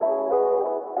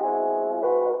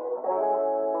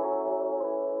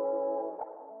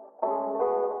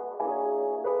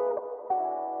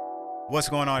What's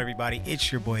going on, everybody?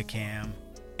 It's your boy Cam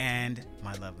and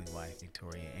my lovely wife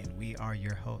Victoria, and we are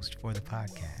your host for the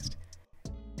podcast.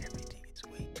 Everything is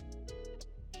weight.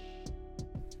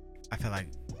 I feel like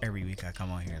every week I come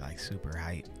on here like super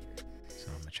hype, so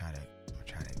I'm gonna try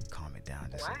to calm it down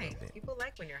just a Why? little bit. People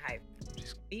like when you're hype.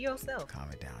 Just Be yourself. calm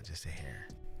it down just a hair,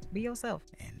 Be yourself.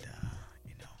 and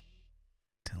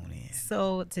tune in.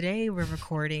 So today we're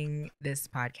recording this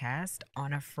podcast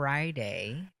on a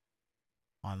Friday,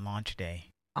 On launch day,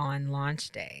 on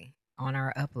launch day, on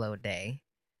our upload day,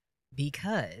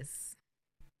 because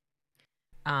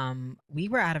we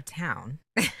were out of town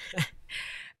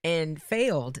and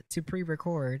failed to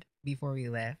pre-record before we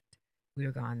left. We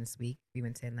were gone this week. We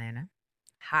went to Atlanta.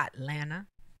 Hot Atlanta.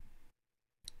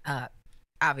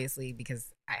 Obviously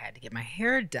because I had to get my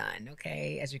hair done,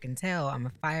 okay? As you can tell, I'm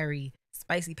a fiery,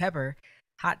 spicy pepper,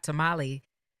 hot tamale,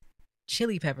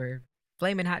 chili pepper,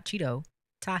 flaming hot Cheeto,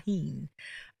 tahini,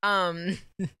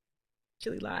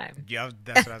 chili lime. yeah,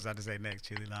 that's what I was about to say next.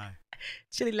 Chili lime.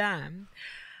 Chili lime.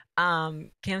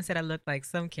 Cam said I look like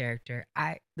some character.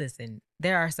 Listen,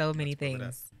 there are so many Let's pull it up.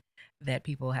 things that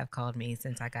people have called me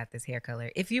since I got this hair color.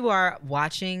 If you are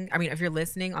watching, if you're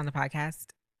listening on the podcast,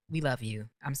 we love you.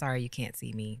 I'm sorry you can't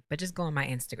see me, but just go on my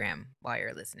Instagram while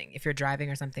you're listening. If you're driving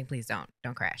or something, please don't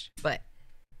crash. But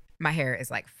my hair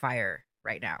is like fire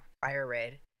right now. Fire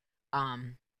red.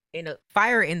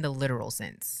 Fire in the literal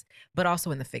sense, but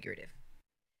also in the figurative.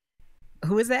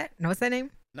 Who is that? No, what's that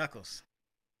name? Knuckles.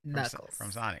 Knuckles.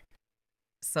 From Sonic.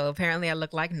 So apparently I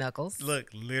look like Knuckles. Look,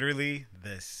 literally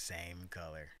the same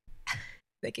color.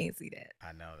 They can't see that.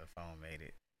 I know, the phone made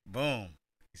it. Boom.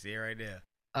 You see it right there.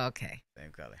 Okay.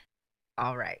 Same color.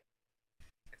 All right.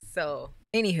 So,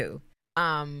 anywho,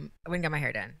 I went and got my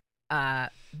hair done.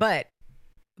 But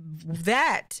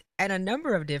that and a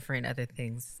number of different other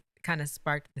things kind of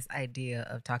sparked this idea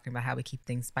of talking about how we keep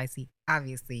things spicy.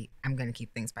 Obviously, I'm going to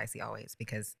keep things spicy always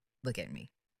because look at me.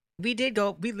 We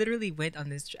literally went on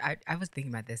this. I was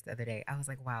thinking about this the other day. I was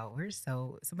like, wow,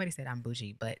 somebody said I'm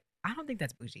bougie, but I don't think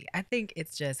that's bougie. I think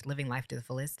it's just living life to the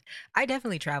fullest. I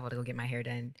definitely travel to go get my hair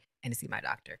done and to see my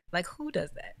doctor. Like, who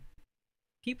does that?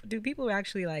 Do people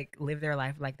actually like live their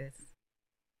life like this?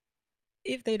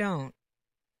 If they don't,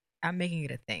 I'm making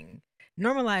it a thing.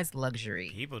 Normalize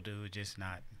luxury. People do, just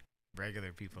not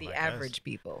regular people The like average us.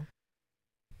 people.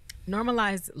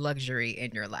 Normalize luxury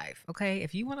in your life, okay?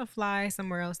 If you want to fly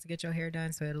somewhere else to get your hair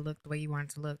done so it'll look the way you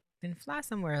want it to look, then fly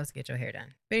somewhere else to get your hair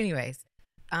done. But anyways,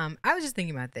 I was just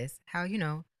thinking about this, how,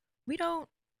 we don't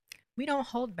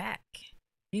hold back.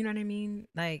 You know what I mean?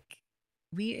 Like,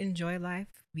 we enjoy life.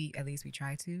 At least we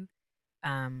try to.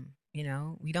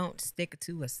 We don't stick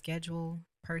to a schedule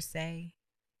per se.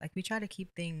 Like, we try to keep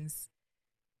things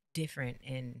different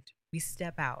and we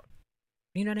step out.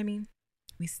 You know what I mean?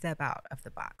 We step out of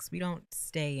the box. We don't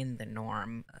stay in the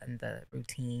norm and the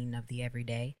routine of the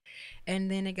everyday. And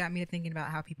then it got me to thinking about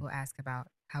how people ask about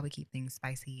how we keep things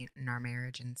spicy in our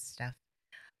marriage and stuff.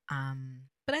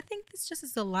 But I think this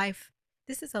is a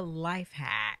life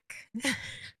hack.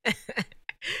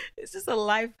 It's just a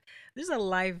life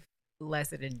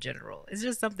lesson in general. It's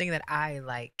just something that I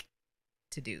like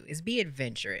to do, is be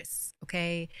adventurous,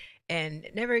 okay? And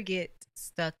never get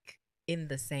stuck in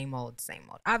the same old.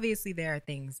 Obviously, there are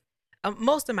things.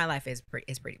 Most of my life is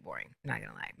pretty boring. I'm not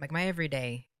gonna lie. Like, my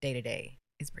everyday, day to day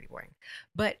is pretty boring.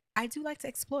 But I do like to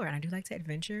explore and I do like to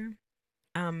adventure.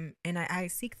 And I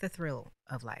seek the thrill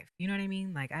of life. You know what I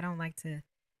mean? Like, I don't like to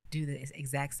do the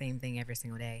exact same thing every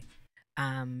single day.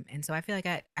 And so I feel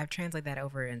like I've translated that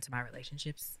over into my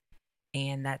relationships,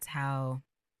 and that's how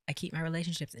I keep my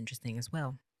relationships interesting as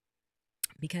well.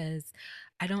 Because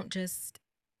I don't just,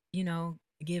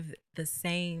 give the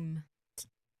same,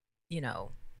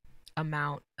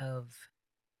 amount of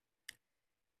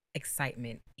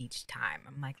excitement each time.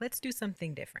 I'm like, let's do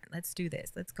something different. Let's do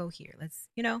this. Let's go here. Let's,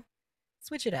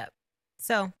 switch it up.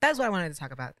 So that's what I wanted to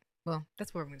talk about. Well,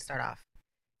 that's where we're going to start off.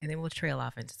 And then we'll trail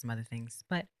off into some other things.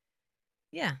 But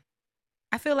yeah,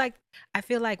 I feel like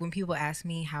when people ask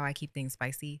me how I keep things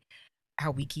spicy,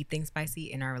 how we keep things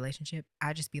spicy in our relationship,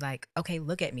 I just be like, okay,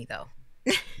 look at me though.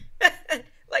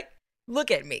 Like,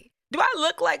 look at me. Do I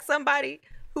look like somebody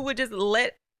who would just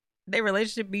let their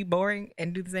relationship be boring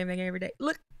and do the same thing every day?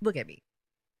 Look at me.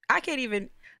 I can't even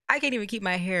keep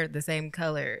my hair the same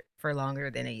color for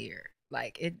longer than a year.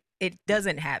 Like, it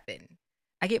doesn't happen.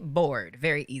 I get bored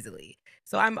very easily.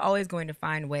 So I'm always going to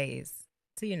find ways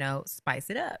to, spice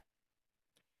it up.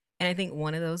 And I think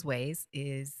one of those ways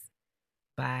is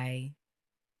by,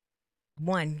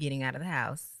 one, getting out of the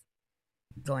house,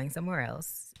 going somewhere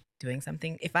else, doing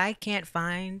something. If I can't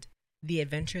find the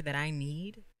adventure that I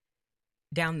need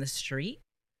down the street,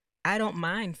 I don't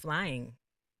mind flying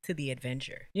to the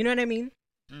adventure. You know what I mean?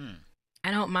 Mm.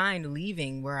 I don't mind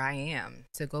leaving where I am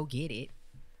to go get it.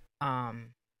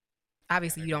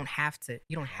 Obviously, you don't have to.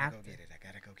 You don't have to. Get it. I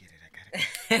gotta go get it.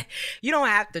 I gotta. You don't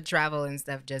have to travel and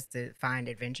stuff just to find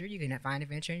adventure. You can find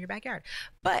adventure in your backyard.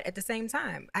 But at the same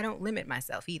time, I don't limit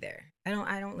myself either. I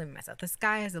don't limit myself. The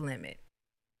sky is the limit.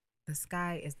 The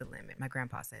sky is the limit. My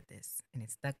grandpa said this, and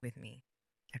it stuck with me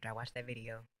after I watched that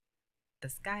video. The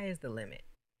sky is the limit.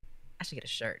 I should get a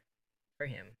shirt for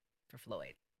him, for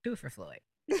Floyd. Do it for Floyd.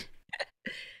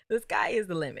 The sky is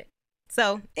the limit.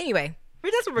 So anyway,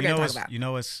 that's what we're going to talk about. You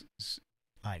know what's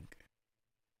like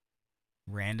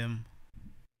random,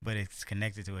 but it's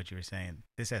connected to what you were saying.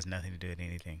 This has nothing to do with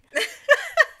anything. Go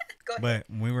ahead. But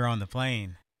we were on the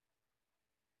plane,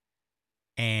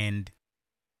 and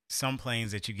some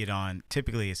planes that you get on,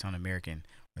 typically it's on American,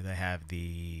 where they have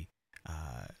the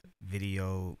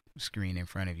video screen in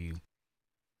front of you,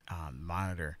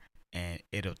 monitor, and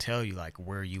it'll tell you like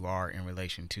where you are in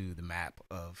relation to the map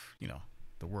of,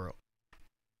 the world.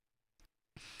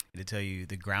 It'll tell you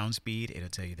the ground speed, it'll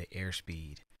tell you the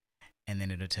airspeed, and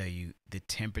then it'll tell you the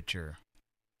temperature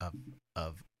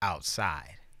of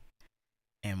outside.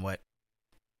 And what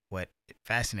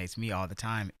fascinates me all the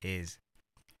time is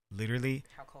literally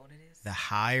how cold it is. The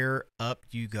higher up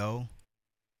you go,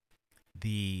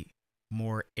 the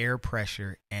more air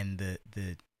pressure and the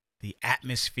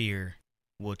atmosphere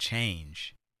will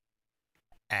change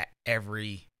at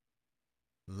every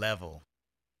level,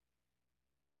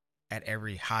 at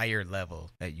every higher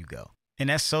level that you go. And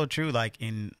that's so true, like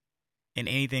in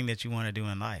anything that you want to do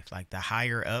in life. Like the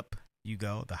higher up you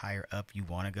go, the higher up you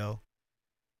want to go.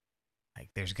 Like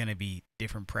there's going to be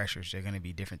different pressures. There's going to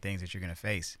be different things that you're going to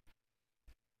face.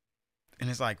 And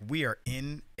it's like we are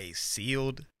in a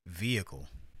sealed vehicle,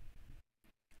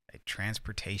 a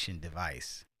transportation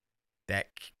device that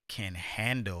can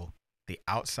handle the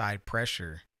outside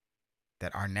pressure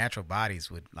that our natural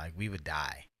bodies we would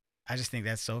die. I just think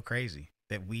that's so crazy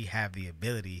that we have the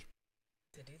ability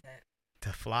to do that,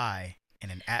 to fly in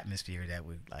an atmosphere that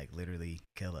would like literally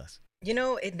kill us. We're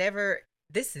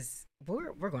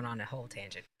going on a whole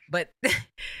tangent, but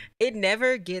it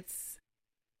never gets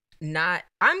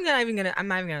I'm not even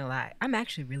gonna lie. I'm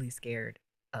actually really scared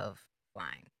of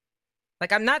flying.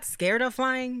 Like I'm not scared of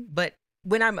flying, but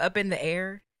when I'm up in the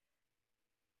air,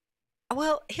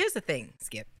 well, here's the thing,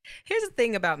 Skip. Here's the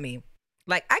thing about me.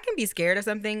 Like I can be scared of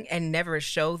something and never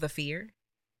show the fear,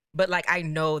 but like I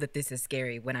know that this is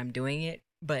scary when I'm doing it,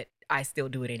 but I still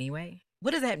do it anyway.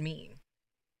 What does that mean?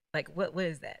 Like what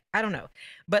is that? I don't know.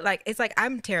 But like it's like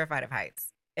I'm terrified of heights.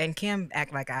 And Cam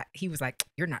act like he was like,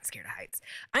 you're not scared of heights.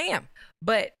 I am.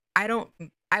 But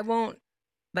I won't,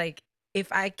 like,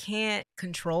 if I can't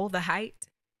control the height,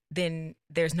 then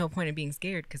there's no point in being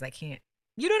scared because I can't.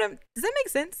 You know does that make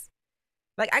sense?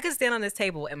 Like I could stand on this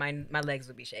table and my legs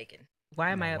would be shaking.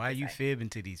 Why am I up? Why are you fibbing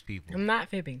to these people? I'm not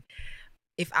fibbing.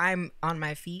 If I'm on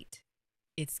my feet,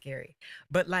 it's scary.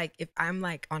 But like if I'm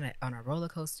like on a roller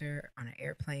coaster, on an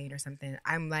airplane or something,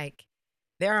 I'm like,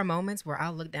 there are moments where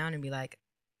I'll look down and be like,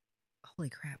 holy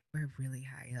crap, we're really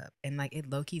high up. And like it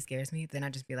low-key scares me. Then I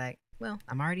just be like, well,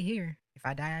 I'm already here. If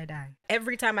I die, I die.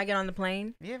 Every time I get on the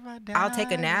plane, I'll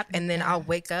take a nap and then I'll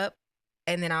wake up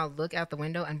and then I'll look out the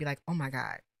window and be like, oh my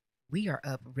God, we are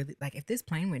up really. Like if this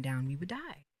plane went down, we would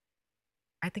die.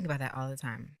 I think about that all the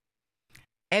time.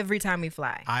 Every time we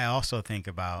fly. I also think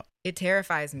about it.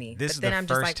 Terrifies me. This but is then the I'm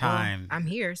first just like, time well, I'm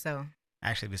here, so.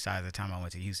 Actually, besides the time I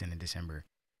went to Houston in December,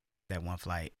 that one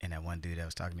flight and that one dude that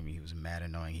was talking to me, he was mad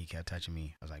annoying. He kept touching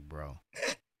me. I was like, bro,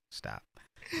 stop.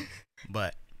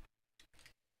 But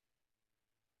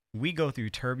we go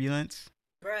through turbulence.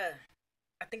 Bruh,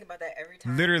 I think about that every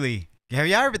time. Literally. Have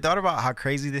y'all ever thought about how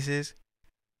crazy this is?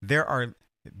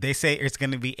 They say it's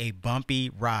going to be a bumpy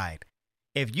ride.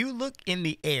 If you look in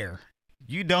the air,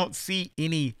 you don't see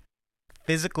any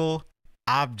physical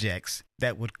objects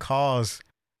that would cause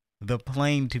the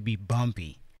plane to be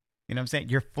bumpy. You know what I'm saying?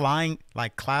 You're flying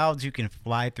like clouds. You can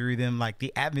fly through them. Like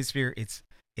the atmosphere, it's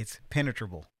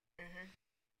penetrable. Mm-hmm.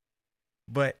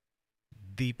 But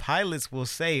the pilots will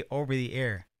say over the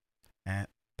air,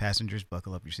 passengers,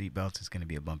 buckle up your seatbelts. It's going to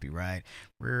be a bumpy ride.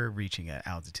 We're reaching an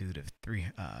altitude of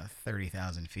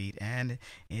 30,000 feet, and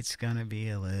it's going to be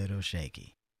a little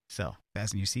shaky. So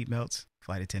fasten your seatbelts.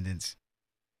 Flight attendants,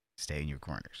 stay in your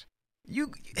corners.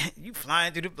 You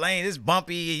flying through the plane. It's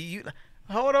bumpy.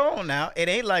 Hold on now. It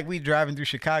ain't like we driving through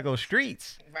Chicago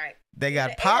streets. Right. They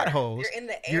got potholes. You're in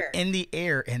the air. You're in the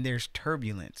air, and there's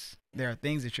turbulence. There are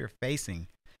things that you're facing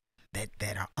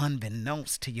that are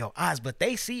unbeknownst to your eyes, but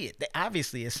they see it.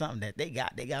 Obviously, it's something that they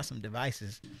got. They got some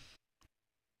devices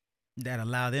that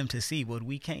allow them to see what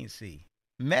we can't see.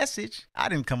 Message. I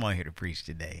didn't come on here to preach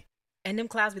today. And them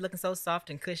clouds be looking so soft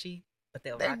and cushy, but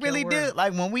they'll They rock really your did. world.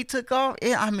 Like when we took off,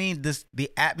 I mean,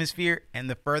 the atmosphere and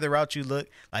the further out you look,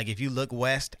 like if you look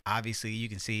west, obviously you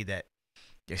can see that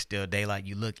there's still daylight.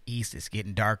 You look east, it's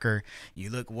getting darker. You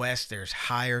look west, there's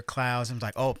higher clouds. I'm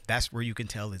like, oh, that's where you can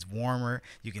tell it's warmer.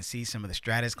 You can see some of the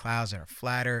stratus clouds that are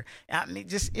flatter. I mean,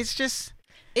 it's just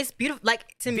It's beautiful.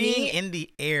 Like to being me, in the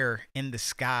air, in the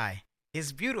sky,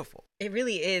 is beautiful. it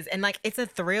really is. And like it's a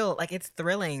thrill. Like it's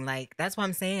thrilling. Like that's what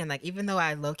I'm saying. Like even though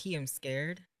I low key am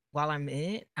scared while I'm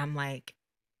in it, I'm like,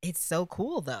 it's so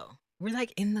cool though. We're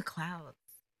like in the clouds.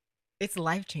 It's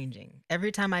life changing.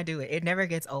 Every time I do it, it never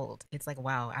gets old. It's like,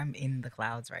 wow, I'm in the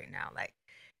clouds right now. Like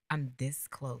I'm this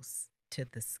close to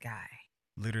the sky.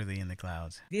 Literally in the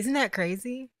clouds. Isn't that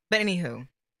crazy? But anywho,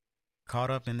 Caught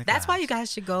up in the that's clouds. why you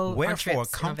guys should go on Wherefore,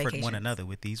 trips and on comfort one vacations. another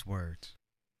with these words.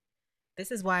 This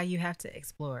is why you have to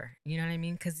explore. You know what I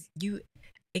mean? Because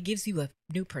it gives you a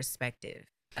new perspective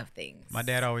of things. My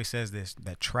dad always says this,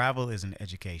 that travel is an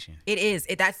education. It is.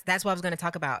 That's what I was going to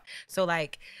talk about. So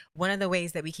like one of the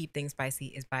ways that we keep things spicy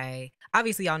is by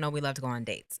obviously y'all know we love to go on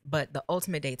dates, but the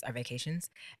ultimate dates are vacations.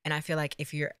 And I feel like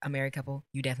if you're a married couple,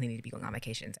 you definitely need to be going on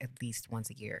vacations at least once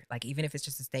a year. Like even if it's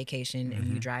just a staycation and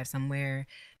you drive somewhere,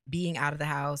 being out of the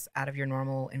house, out of your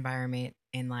normal environment,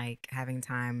 and like having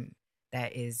time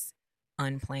that is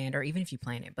unplanned, or even if you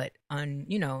plan it, but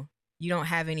you don't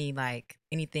have any like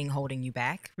anything holding you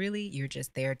back really. You're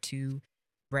just there to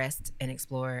rest and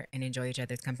explore and enjoy each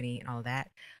other's company and all of that.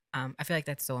 I feel like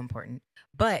that's so important.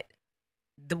 But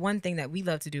the one thing that we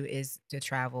love to do is to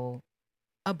travel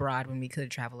abroad when we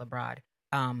could travel abroad.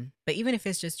 But even if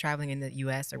it's just traveling in the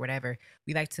US or whatever,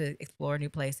 we like to explore new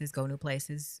places, go new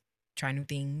places, try new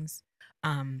things,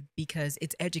 because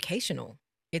it's educational.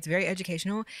 It's very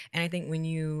educational. And I think when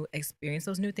you experience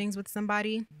those new things with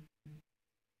somebody,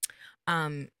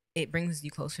 it brings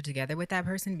you closer together with that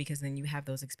person, because then you have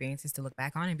those experiences to look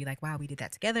back on and be like, wow, we did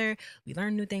that together. We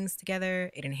learned new things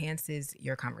together. It enhances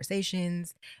your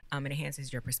conversations. It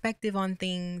enhances your perspective on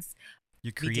things.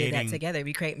 You're We did that creating together.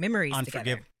 We create memories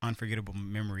together. unforgettable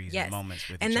memories Yes. and moments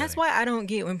with And each that's other. why I don't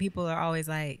get when people are always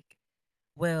like,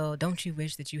 well, don't you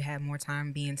wish that you had more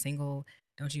time being single?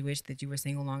 Don't you wish that you were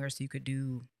single longer so you could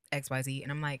do XYZ?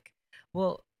 And I'm like,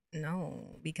 well,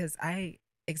 no, because I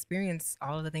experienced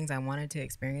all of the things I wanted to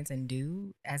experience and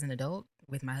do as an adult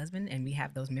with my husband, and we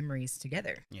have those memories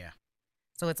together. Yeah.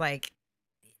 So it's like,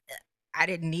 I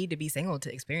didn't need to be single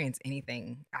to experience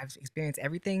anything. I've experienced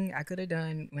everything I could have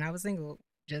done when I was single,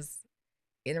 just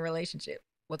in a relationship.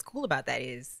 What's cool about that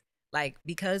is, like,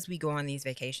 because we go on these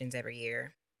vacations every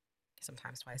year,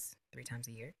 sometimes twice, 3 times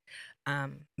a year.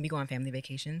 We go on family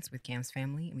vacations with Cam's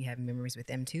family, and we have memories with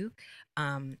them too.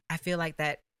 I feel like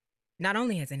that not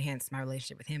only has enhanced my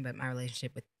relationship with him, but my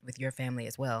relationship with your family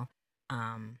as well.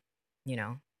 You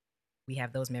know, we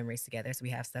have those memories together, so we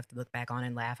have stuff to look back on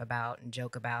and laugh about and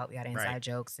joke about. We got inside Right.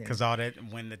 jokes, and Because all that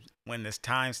when this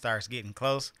time starts getting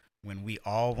close, when we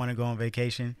all want to go on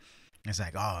vacation, it's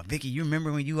like, oh, Vicky, you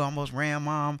remember when you almost ran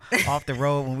mom off the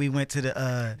road when we went to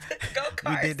the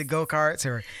we did the go-karts,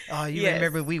 or oh, you Yes.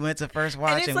 remember we went to First And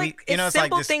Watch, it's and like we, it's it's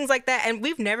simple like this. things like that, and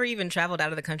we've never even traveled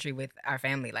out of the country with our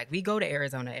family. Like we go to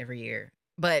Arizona every year,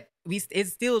 but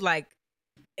it's still like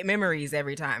memories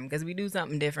every time because we do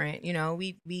something different.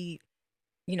 We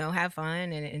have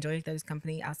fun and enjoy each other's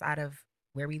company outside of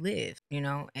where we live.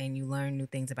 And you learn new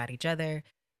things about each other,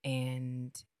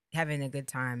 and having a good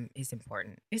time is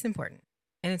important. It's important,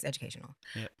 and it's educational.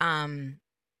 Yeah.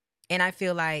 And I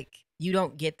feel like you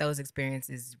don't get those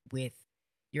experiences with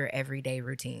your everyday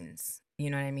routines.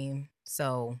 You know what I mean?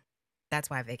 So that's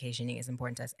why vacationing is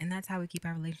important to us, and that's how we keep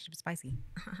our relationship spicy.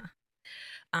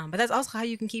 But that's also how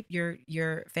you can keep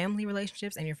your family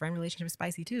relationships and your friend relationships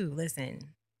spicy too. Listen,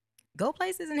 go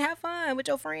places and have fun with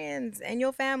your friends and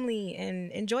your family,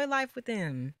 and enjoy life with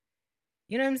them.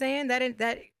 You know what I'm saying?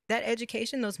 That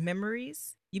education, those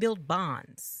memories, you build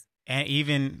bonds. And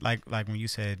even like when you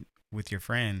said with your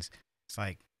friends, it's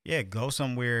like, yeah, go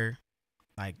somewhere.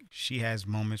 Like she has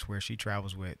moments where she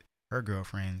travels with her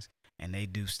girlfriends and they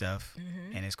do stuff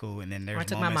and it's cool. And then there's I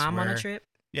took my moments mom where, on a trip.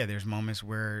 yeah, there's moments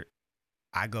where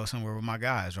I go somewhere with my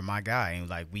guys or my guy, and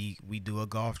like we do a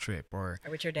golf trip, or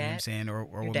Or with your you know what I'm dad. saying, or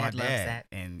Your with dad my loves dad. that.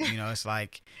 And it's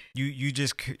like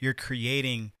you're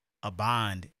creating a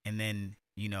bond, and then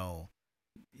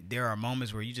there are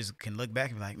moments where you just can look back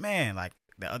and be like, man, like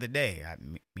the other day,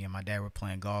 me and my dad were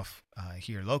playing golf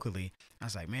here locally. I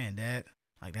was like, man, Dad,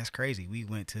 like that's crazy. We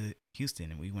went to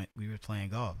Houston and we were playing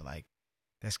golf. Like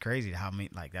that's crazy how many,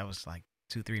 like that was like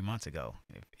 2-3 months ago.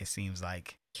 It seems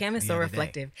like Cam is the so other day.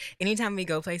 reflective. Anytime we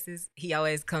go places, he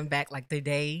always comes back like the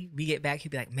day we get back. He'll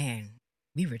be like, "Man,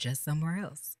 we were just somewhere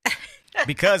else."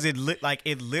 Because it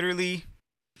literally.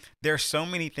 There's so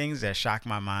many things that shock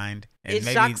my mind, and It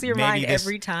shocks your mind this,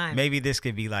 every time. Maybe this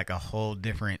could be like a whole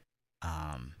different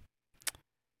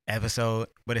episode,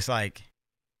 but it's like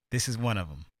this is one of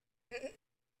them.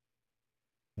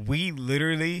 We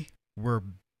literally were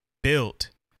built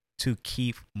to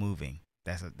keep moving.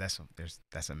 That's a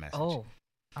message. Oh,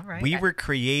 all right. We were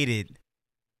created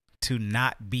to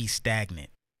not be stagnant.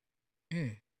 Okay.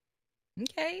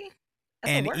 That's a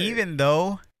And word. even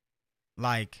though,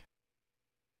 like,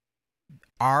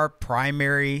 our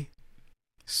primary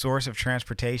source of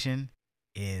transportation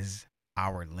is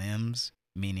our limbs,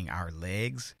 meaning our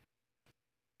legs,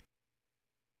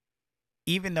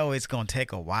 even though it's going to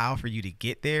take a while for you to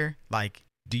get there, like,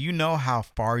 do you know how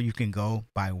far you can go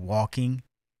by walking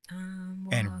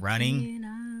and running?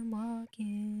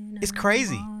 It's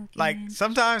crazy. Like,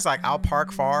 sometimes, like, I'll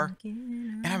park far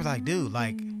and I'm like, dude,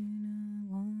 like,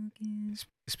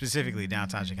 specifically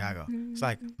downtown Chicago, it's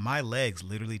like my legs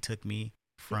literally took me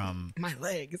from my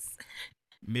legs.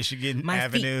 Michigan My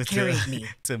feet Avenue carried me.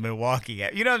 to Milwaukee.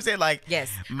 You know what I'm saying? Like,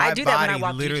 Yes, my I do that when I body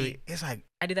walk literally, Gigi. it's like,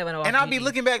 I do that when I walk. and I'll be Gigi.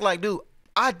 looking back like, dude,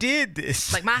 I did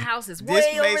this. Like my house is This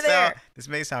way may over there. This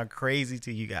may sound crazy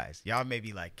to you guys. Y'all may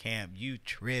be like, Cam, you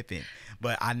tripping.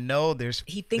 But I know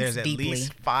He thinks there's at deeply.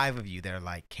 least 5 of you that are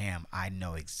like, Cam, I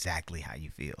know exactly how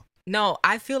you feel. No,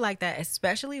 I feel like that,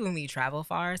 especially when we travel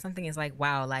far or something. It's like,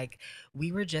 wow, like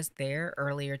we were just there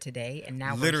earlier today, and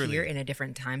now Literally. we're here in a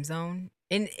different time zone.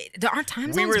 And there aren't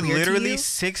time zones. We were weird to literally you?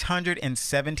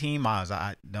 617 miles.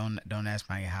 I don't ask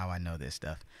me how I know this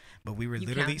stuff, but we were You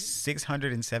literally counted?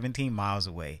 617 miles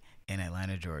away in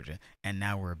Atlanta, Georgia, and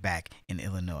now we're back in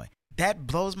Illinois. That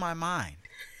blows my mind.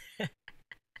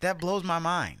 That blows my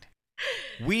mind.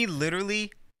 We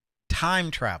literally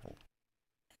time travel.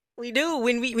 We do.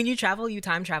 When you travel, you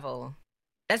time travel.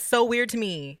 That's so weird to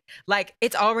me. Like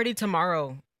it's already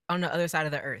tomorrow on the other side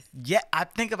of the earth. Yeah, I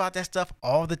think about that stuff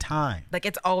all the time. Like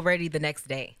it's already the next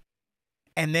day.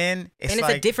 And then it's and it's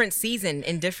like, a different season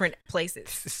in different places.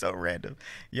 it's so random.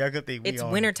 Y'all could think we It's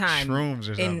on wintertime shrooms or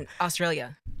something. in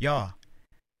Australia. Y'all,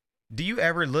 do you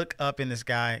ever look up in the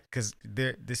sky? Because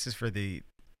this is for the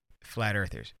flat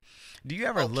earthers. Do you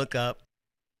ever Okay. look up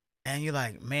and you're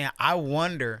like, man, I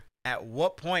wonder at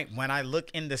what point when I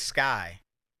look in the sky,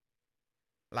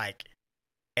 like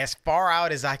as far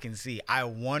out as I can see, I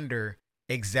wonder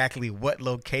exactly what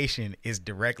location is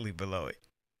directly below it.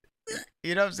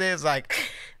 You know what I'm saying? It's like,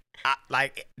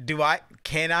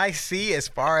 can I see as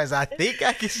far as I think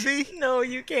I can see? No,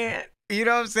 you can't. You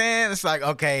know what I'm saying? It's like,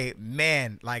 okay,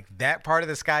 man, like that part of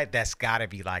the sky, that's gotta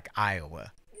be like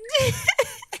Iowa.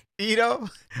 You know?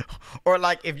 Or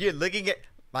like if you're looking at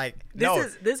like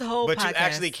This whole but podcast.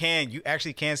 you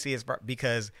actually can see as far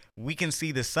because we can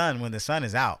see the sun when the sun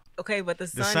is out. Okay, but the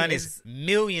The sun, sun is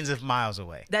millions of miles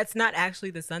away. that's not actually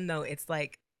the sun though. It's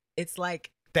like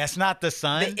That's not the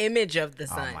sun. the image of the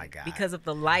Oh sun my God. because of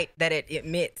the light that it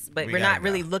emits. But We we're gotta not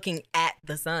really go. looking at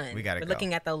the sun. We gotta We're go.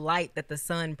 looking at the light that the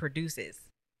sun produces.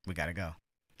 We gotta go.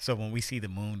 So when we see the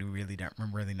moon, we're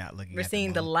really not looking We're at seeing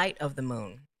the the moon. light of the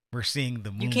moon. We're seeing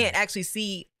the moon. You can't actually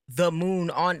see the moon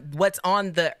on what's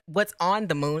on the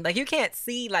moon. Like you can't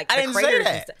see like I the didn't say craters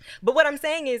and that. stuff. But what I'm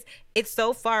saying is it's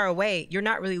so far away. You're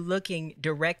not really looking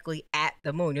directly at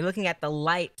the moon. You're looking at the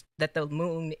light that the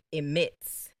moon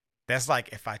emits. That's like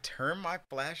if I turn my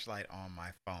flashlight on my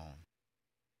phone,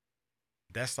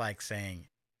 that's like saying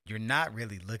you're not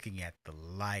really looking at the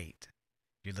light.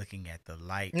 You're looking at the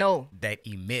light No. that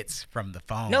emits from the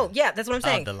phone. No, yeah, that's what I'm Of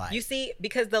saying. the light. You see,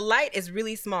 because the light is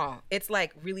really small. It's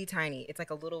like really tiny. It's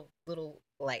like a little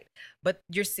light. But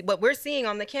what we're seeing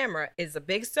on the camera is a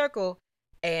big circle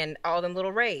and all them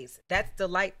little rays. That's the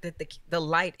light that the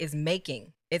light is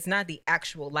making. It's not the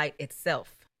actual light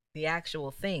itself. The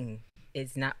actual thing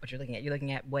is not what you're looking at. You're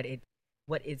looking at what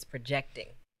it's projecting.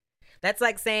 That's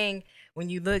like saying when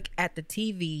you look at the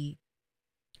TV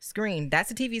screen,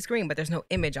 that's a TV screen, but there's no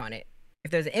image on it.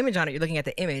 If there's an image on it, you're looking at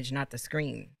the image, not the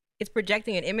screen. It's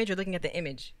projecting an image, you're looking at the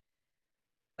image.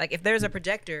 Like if there's a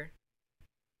projector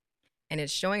and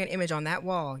it's showing an image on that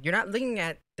wall, you're not looking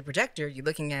at the projector, you're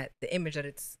looking at the image that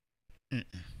it's. Mm-mm.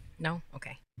 No?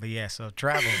 Okay. But yeah, so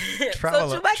travel.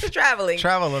 So back to traveling.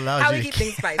 Travel allows How you we to keep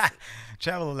things spicy.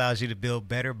 Travel allows you to build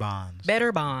better bonds.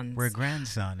 Better bonds. Where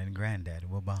grandson and granddad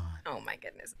will bond. Oh my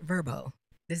goodness. Verbo.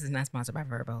 This is not sponsored by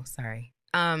Verbo. Sorry.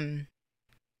 But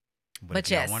But if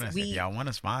y'all yes, want us, if y'all want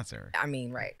to sponsor, I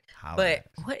mean, right. holla But at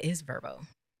us. what is Verbo?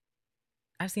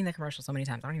 I've seen that commercial so many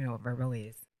times. I don't even know what Verbo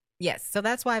is. Yes. So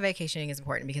that's why vacationing is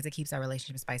important because it keeps our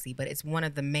relationship spicy. But it's one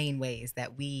of the main ways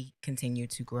that we continue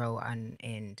to grow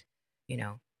and,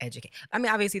 educate. I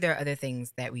mean, obviously, there are other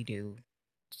things that we do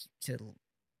to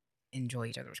enjoy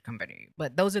each other's company.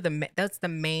 But that's the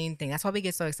main thing. That's why we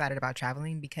get so excited about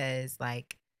traveling because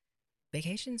like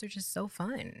vacations are just so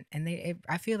fun, and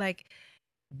I feel like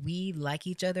we like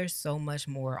each other so much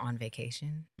more on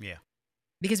vacation. Yeah.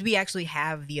 Because we actually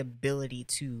have the ability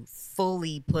to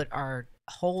fully put our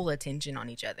whole attention on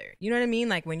each other. You know what I mean?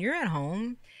 Like when you're at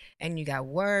home and you got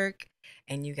work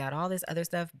and you got all this other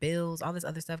stuff, bills, all this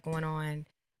other stuff going on,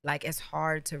 like it's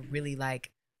hard to really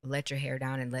like let your hair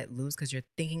down and let loose because you're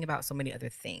thinking about so many other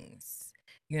things.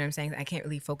 You know what I'm saying? I can't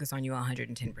really focus on you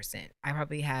 110%. I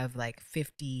probably have like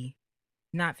 50,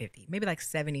 not 50, maybe like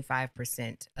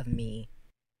 75% of me.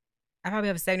 I probably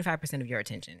have 75% of your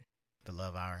attention. The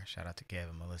Love Hour. Shout out to Kev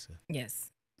and Melissa.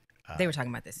 Yes. They were talking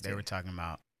about this too. They were talking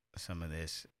about some of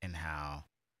this and how.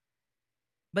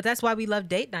 But that's why we love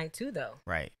date night too, though.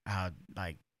 Right. How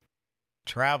like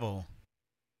travel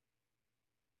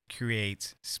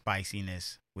creates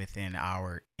spiciness within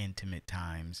our intimate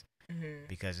times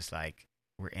because it's like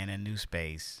we're in a new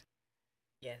space.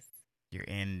 Yes. You're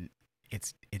in.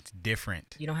 It's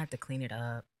different. You don't have to clean it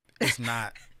up. It's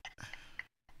not.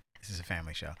 This is a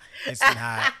family show. It's not.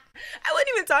 I wouldn't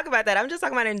even talk about that. I'm just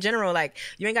talking about in general. Like,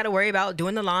 you ain't got to worry about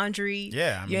doing the laundry.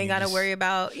 Yeah. I mean, you ain't got to worry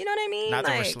about, you know what I mean? Not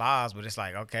that we're slobs, but it's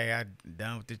like, okay, I'm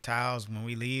done with the towels when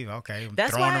we leave. Okay, I'm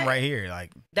throwing them right here.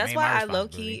 Like, that's why I low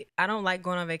key, I don't like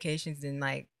going on vacations and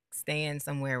like staying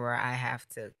somewhere where I have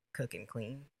to cook and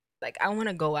clean. Like, I want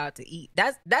to go out to eat.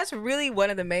 That's really one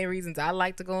of the main reasons I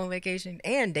like to go on vacation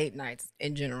and date nights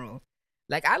in general.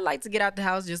 Like, I like to get out the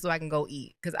house just so I can go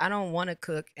eat because I don't want to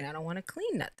cook and I don't want to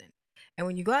clean nothing. And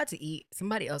when you go out to eat,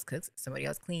 somebody else cooks, somebody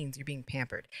else cleans. You're being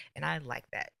pampered. And I like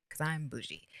that because I'm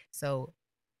bougie. So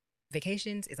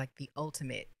vacations is like the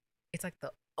ultimate. It's like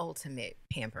the ultimate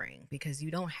pampering because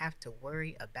you don't have to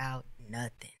worry about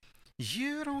nothing.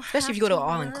 You don't Especially if you go to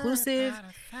all inclusive,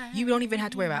 you don't even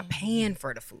have to worry about paying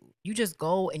for the food. You just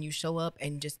go and you show up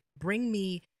and just bring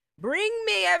me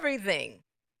everything.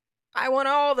 I want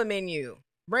all the menu.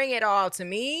 Bring it all to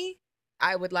me.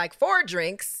 I would like 4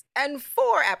 drinks and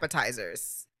 4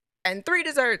 appetizers and 3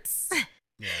 desserts.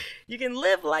 Yeah. You can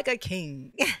live like a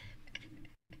king.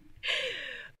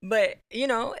 But,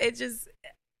 it just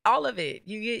all of it.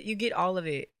 You get all of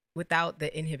it without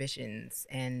the inhibitions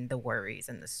and the worries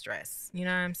and the stress. You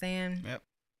know what I'm saying? Yep.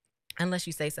 Unless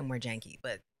you say somewhere janky,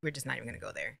 but we're just not even going to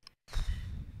go there.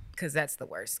 Because that's the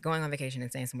worst. Going on vacation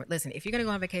and staying somewhere. Listen, if you're gonna go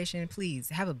on vacation, please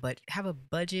have a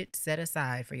budget set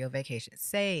aside for your vacation.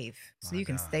 Save so you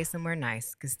can stay somewhere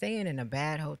nice. Because staying in a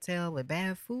bad hotel with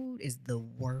bad food is the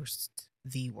worst.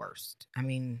 The worst. I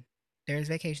mean, there's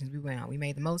vacations we went on. We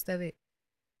made the most of it,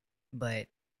 but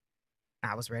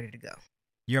I was ready to go.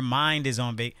 Your mind is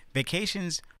on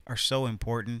vacations are so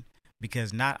important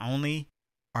because not only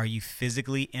are you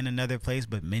physically in another place,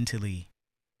 but mentally.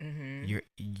 Mm-hmm.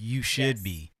 You should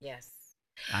be. Yes.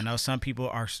 I know some people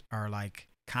are like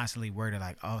constantly worried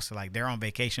like, oh, so like they're on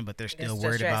vacation, but they're still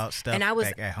worried about stuff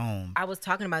back at home. I was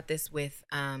talking about this with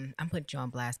I'm putting you on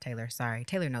blast, Taylor. Sorry.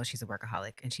 Taylor knows she's a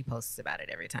workaholic and she posts about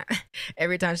it every time.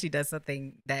 Every time she does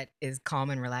something that is calm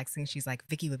and relaxing, she's like,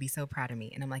 Vicky would be so proud of me.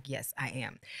 And I'm like, yes, I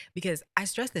am. Because I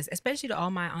stress this, especially to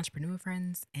all my entrepreneur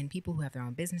friends and people who have their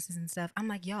own businesses and stuff. I'm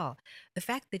like, y'all, the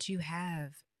fact that you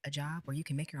have a job where you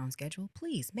can make your own schedule,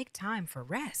 please make time for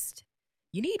rest.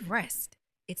 You need rest.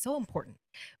 It's so important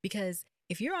because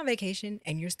if you're on vacation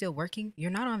and you're still working,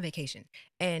 you're not on vacation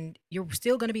and you're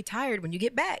still going to be tired when you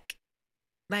get back.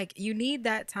 Like, you need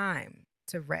that time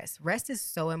to rest. Rest is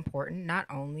so important, not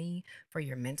only for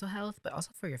your mental health, but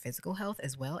also for your physical health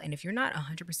as well. And if you're not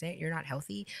 100%, you're not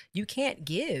healthy, you can't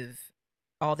give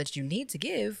all that you need to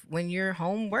give when you're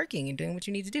home working and doing what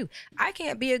you need to do. I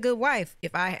can't be a good wife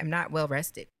if I am not well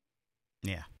rested.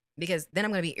 Yeah. Because then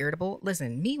I'm going to be irritable.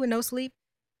 Listen, me with no sleep,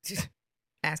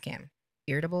 ask him.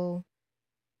 Irritable,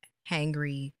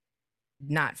 hangry,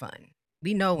 not fun.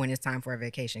 We know when it's time for a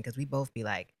vacation because we both be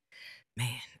like,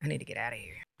 man, I need to get out of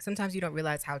here. Sometimes you don't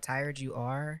realize how tired you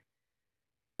are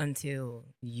until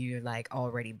you're like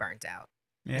already burnt out.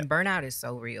 Yep. And burnout is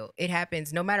so real. It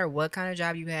happens no matter what kind of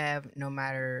job you have, no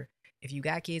matter if you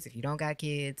got kids, if you don't got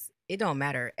kids, it don't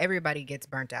matter. Everybody gets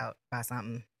burnt out by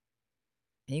something.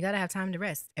 And you got to have time to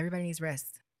rest. Everybody needs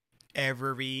rest.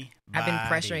 Everybody. I've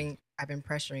been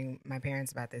pressuring my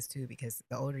parents about this too because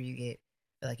the older you get,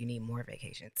 I feel like you need more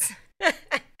vacations.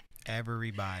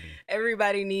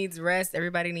 Everybody needs rest.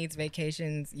 Everybody needs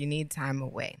vacations. You need time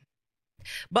away.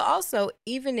 But also,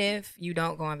 even if you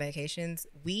don't go on vacations,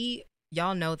 we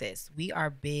y'all know this. We are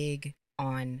big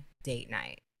on date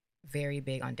night. Very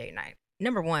big on date night.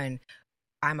 Number one,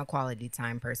 I'm a quality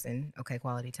time person. Okay,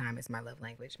 quality time is my love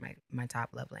language, my top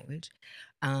love language.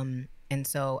 And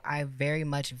so I very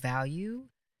much value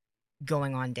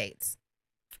going on dates.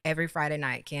 Every Friday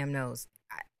night, Cam knows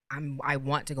I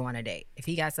want to go on a date. If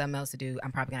he got something else to do,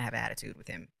 I'm probably gonna have an attitude with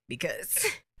him because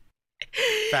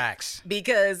Facts.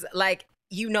 because like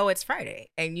it's Friday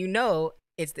and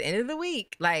it's the end of the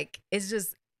week. Like it's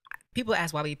just people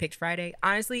ask why we picked Friday.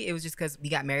 Honestly, it was just because we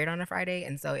got married on a Friday,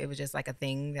 and so it was just like a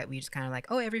thing that we just kind of like,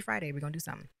 oh, every Friday we're gonna do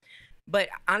something. But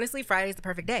honestly, Friday is the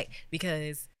perfect day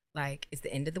because like it's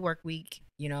the end of the work week.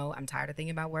 I'm tired of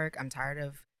thinking about work. I'm tired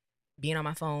of being on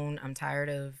my phone. I'm tired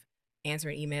of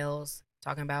answering emails,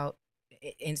 talking about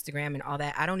Instagram and all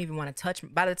that. I don't even want to touch.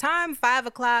 By the time 5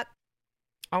 o'clock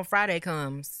on Friday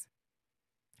comes,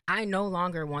 I no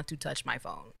longer want to touch my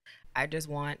phone. I just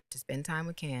want to spend time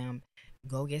with Cam,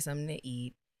 go get something to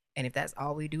eat. And if that's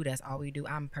all we do, that's all we do.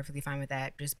 I'm perfectly fine with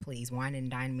that. Just please wine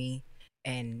and dine me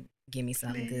and give me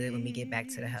something good when we get back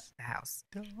to the house.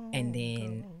 And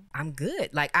then I'm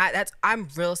good. Like I'm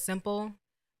real simple.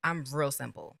 I'm real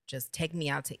simple. Just take me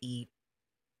out to eat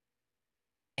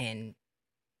and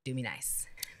do me nice.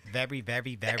 Very,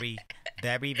 very, very,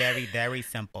 very, very, very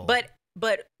simple.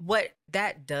 But what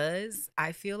that does,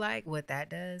 I feel like what that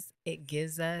does, it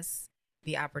gives us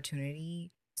the opportunity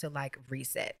to like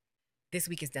reset. This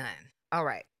week is done. All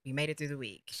right, we made it through the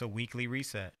week. So weekly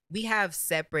reset. We have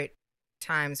separate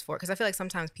times because I feel like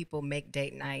sometimes people make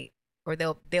date night or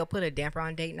they'll put a damper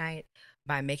on date night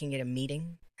by making it a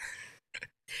meeting.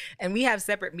 And we have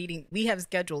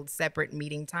scheduled separate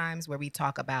meeting times where we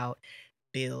talk about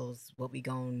bills, what we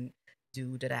gonna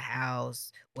do to the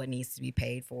house, what needs to be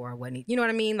paid for, you know what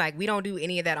I mean? Like we don't do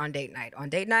any of that on date night. On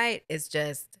date night, it's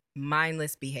just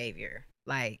mindless behavior.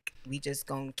 Like we just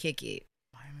gonna kick it.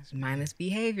 Mindless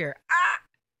behavior. I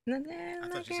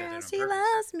thought you said that on She purpose.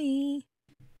 loves me.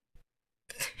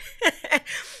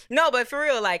 No, but for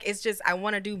real, like it's just I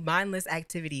want to do mindless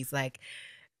activities. Like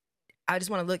I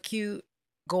just want to look cute,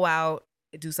 go out,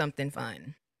 do something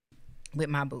fun with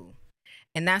my boo.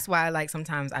 And that's why like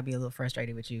sometimes I be a little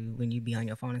frustrated with you when you be on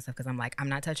your phone and stuff because I'm like, I'm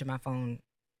not touching my phone.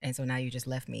 And so now you just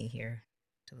left me here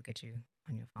to look at you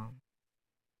on your phone.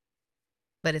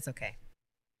 But it's okay.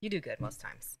 You do good most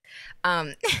times.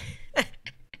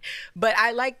 But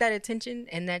I like that attention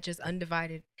and that just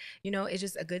undivided, it's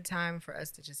just a good time for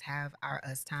us to just have our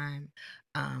us time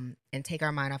and take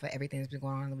our mind off of everything that's been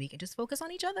going on in the week and just focus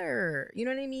on each other. You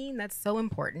know what I mean? That's so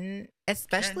important,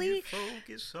 especially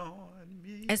focus on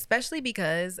me? Especially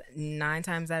because 9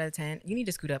 times out of 10, you need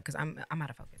to scoot up because I'm out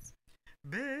of focus.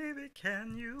 Baby,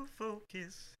 can you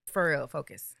focus? For real,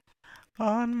 focus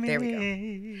On me. There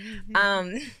we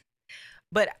go.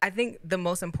 But I think not the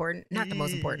most important,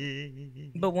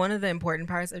 but one of the important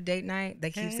parts of date night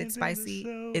that keeps it spicy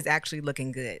is actually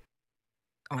looking good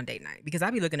on date night because I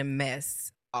be looking a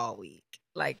mess all week.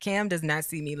 Like Cam does not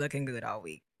see me looking good all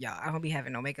week. Y'all, I don't be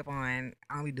having no makeup on.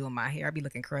 I don't be doing my hair. I be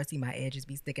looking crusty. My edges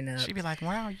be sticking up. She be like,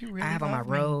 wow, you really I have on my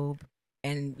robe.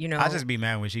 And, I just be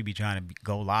mad when she be trying to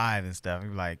go live and stuff. Be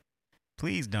like,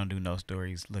 please don't do no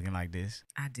stories looking like this.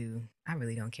 I do. I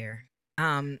really don't care.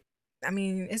 I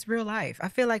mean, it's real life. I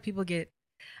feel like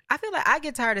I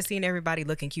get tired of seeing everybody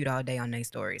looking cute all day on their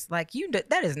stories. Like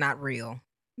that is not real.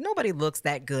 Nobody looks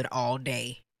that good all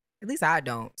day. At least I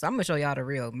don't. So I'm gonna show y'all the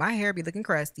real. My hair be looking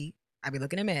crusty. I be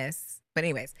looking a mess. But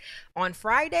anyways, on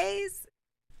Fridays,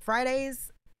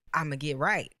 I'm gonna get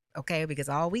right. Okay, because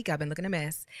all week I've been looking a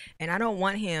mess, and I don't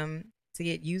want him to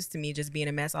get used to me just being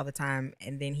a mess all the time,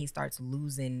 and then he starts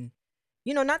losing.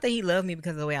 Not that he loved me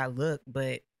because of the way I look,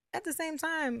 but at the same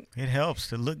time, it helps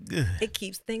to look good. It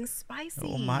keeps things spicy.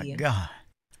 Oh my God.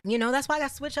 That's why I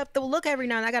gotta switch up the look every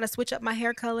now and then. I gotta switch up my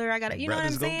hair color. I gotta, know what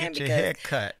I'm saying? Get your hair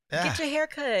cut. Get your hair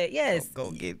cut. Yes.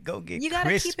 Go get you gotta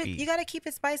crispy. You gotta keep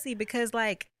it spicy because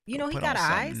like, he got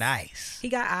eyes. Nice. He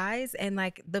got eyes and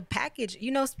like the package,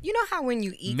 you know how when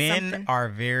you eat Men something. are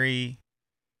very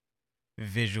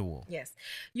visual. Yes.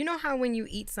 You know how when you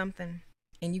eat something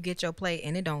and you get your plate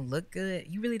and it don't look good,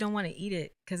 you really don't want to eat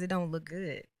it because it don't look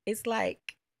good. It's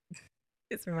like,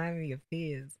 it's reminding me of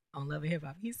Fizz on Love and Hip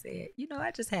Hop. He said,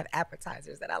 I just have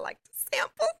appetizers that I like to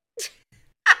sample.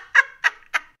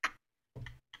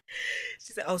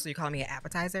 She said, oh, so you call me an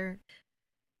appetizer?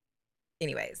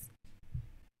 Anyways.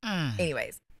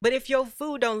 But if your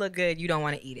food don't look good, you don't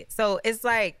want to eat it. So it's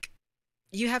like,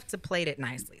 you have to plate it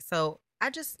nicely. So I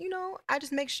just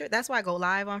make sure. That's why I go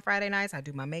live on Friday nights. I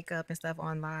do my makeup and stuff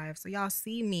on live. So y'all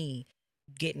see me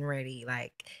getting ready,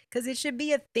 like, because it should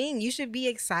be a thing. You should be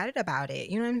excited about it.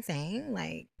 You know what I'm saying?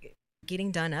 Like,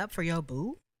 getting done up for your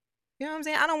boo. You know what I'm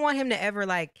saying? I don't want him to ever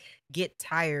like get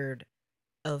tired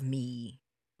of me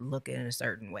looking a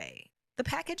certain way. The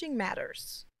packaging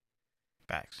matters.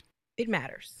 Facts. It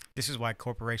matters. This is why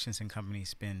corporations and companies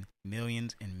spend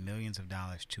millions and millions of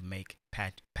dollars to make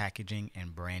packaging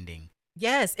and branding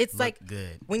Yes, it's look like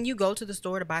good. when you go to the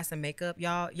store to buy some makeup,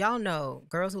 y'all know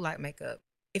girls who like makeup.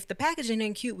 If the packaging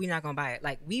ain't cute, we're not gonna buy it.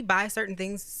 Like we buy certain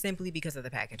things simply because of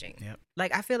the packaging. Yep.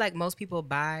 Like I feel like most people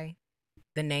buy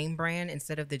the name brand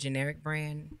instead of the generic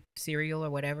brand cereal or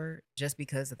whatever just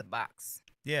because of the box.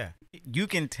 Yeah. You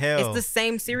can tell It's the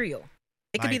same cereal.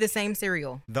 It could be Like- the same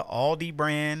cereal. the Aldi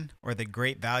brand or the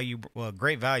Great Value. Well,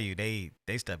 Great Value, they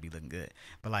stuff be looking good.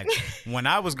 But like when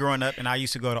I was growing up and I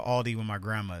used to go to Aldi with my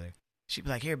grandmother, she'd be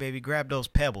like, "Here, baby, grab those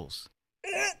Pebbles."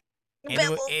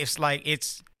 And it's like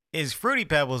it's Fruity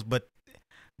Pebbles, but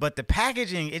the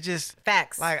packaging, it just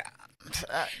Facts. like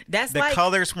That's the like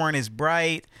colors weren't as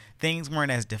bright, things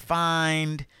weren't as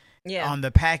defined yeah. on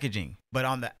the packaging, but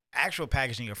on the actual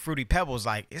packaging of Fruity Pebbles,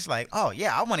 like it's like, oh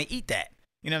yeah, I want to eat that.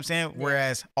 You know what I'm saying? Yeah.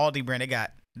 Whereas Aldi brand,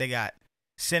 they got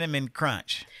cinnamon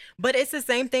crunch. But it's the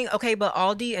same thing. Okay, but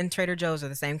Aldi and Trader Joe's are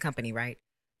the same company, right?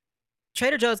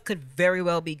 Trader Joe's could very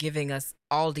well be giving us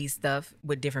Aldi stuff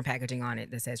with different packaging on it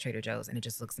that says Trader Joe's and it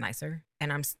just looks nicer.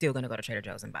 And I'm still going to go to Trader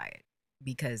Joe's and buy it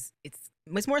because it's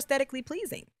more aesthetically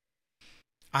pleasing.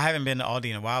 I haven't been to Aldi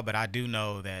in a while, but I do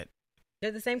know that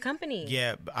They're the same company.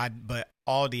 yeah, but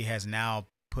Aldi has now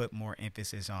put more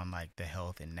emphasis on like the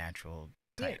health and natural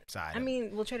type side. I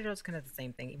mean, well, Trader Joe's is kind of the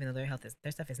same thing, even though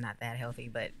their stuff is not that healthy,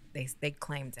 but they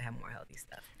claim to have more healthy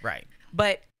stuff. right.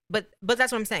 But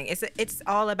that's what I'm saying. It's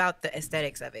all about the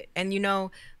aesthetics of it. And you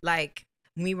know, like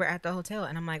when we were at the hotel,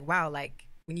 and I'm like, wow, like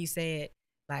when you said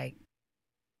like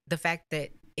the fact that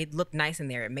it looked nice in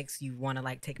there, it makes you want to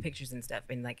like take pictures and stuff.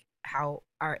 And like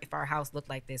if our house looked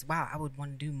like this, wow, I would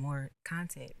want to do more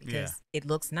content because it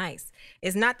looks nice.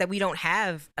 It's not that we don't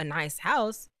have a nice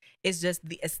house. It's just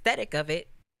the aesthetic of it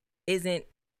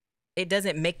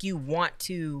doesn't make you want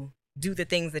to do the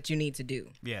things that you need to do.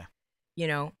 Yeah. You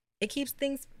know, it keeps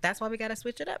things, that's why we got to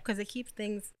switch it up because it keeps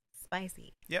things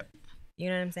spicy. Yep. You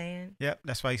know what I'm saying? Yep.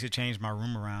 That's why I used to change my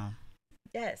room around.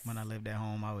 Yes. When I lived at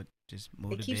home, I would just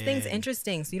move It to keeps bed. things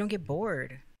interesting so you don't get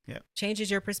bored. Yep. Changes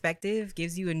your perspective,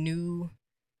 gives you a new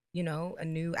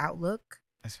outlook,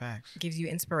 That's facts. gives you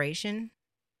inspiration.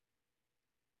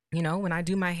 You know, when I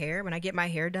get my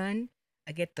hair done,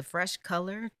 I get the fresh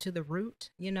color to the root,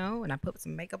 you know, and I put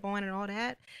some makeup on and all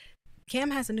that.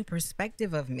 Cam has a new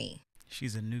perspective of me.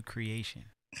 She's a new creation.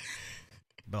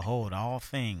 Behold, all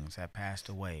things have passed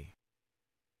away.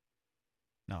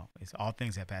 No, it's all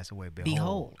things have passed away.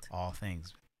 Behold. All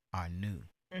things are new.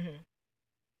 Mm-hmm.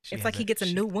 She It's has like he gets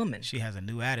a new woman. She has a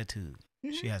new attitude.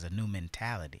 Mhm. She has a new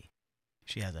mentality.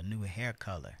 She has a new hair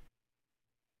color.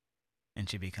 And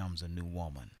she becomes a new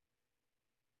woman.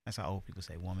 That's how old people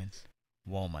say woman.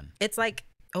 It's like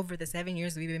over the 7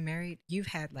 years we've been married, you've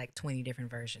had like 20 different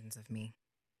versions of me.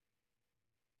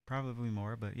 Probably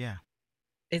more, but yeah.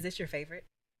 Is this your favorite?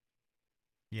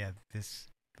 Yeah, the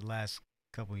last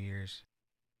couple years,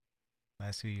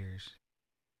 last 2 years.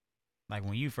 Like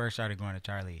when you first started going to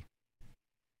Charlie,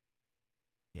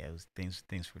 yeah, it was things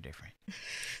were different.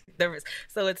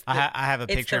 So it's I have a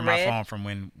it's picture the in my red. phone from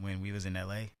when we was in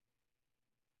LA.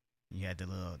 You had the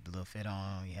little fit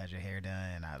on, you had your hair done,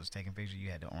 and I was taking pictures. You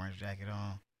had the orange jacket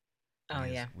on. Oh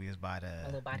yeah, We was by a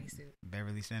little bodysuit.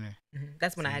 Beverly Center.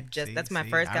 That's when that's when I See,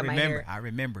 first got my hair. I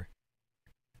remember.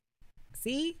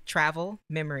 See, travel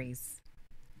memories.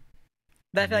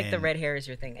 But I feel like the then- red hair is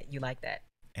your thing. You like that,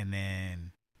 And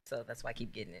then so that's why I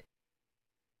keep getting it.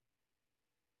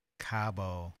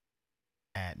 Cabo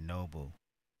at Noble.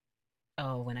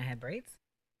 Oh, when I had braids.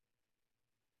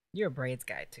 You're a braids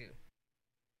guy too.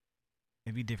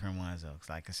 It'd be different ones though,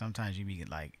 'cause sometimes you be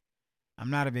like, I'm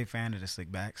not a big fan of the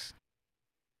slick backs.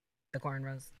 The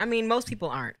cornrows. I mean, most people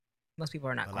aren't. Most people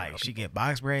are not. But like cornrow she people. get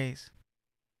box braids.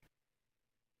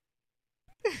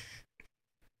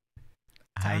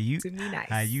 How Talk you to me nice.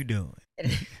 How you doing?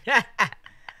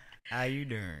 How you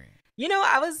doing? You know,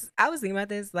 I was thinking about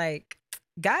this. Like,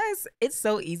 guys, it's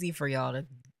so easy for y'all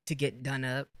to get done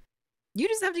up. You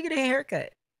just have to get a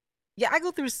haircut. Yeah, I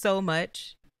go through so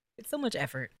much. It's so much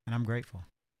effort. And I'm grateful.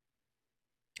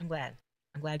 I'm glad.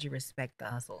 I'm glad you respect the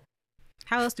hustle.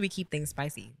 How else do we keep things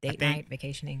spicy? Date think- night,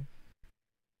 vacationing,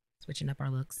 switching up our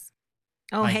looks.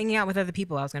 Oh, Like- hanging out with other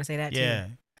people. I was gonna say that Yeah.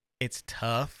 too. It's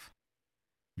tough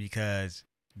because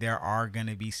there are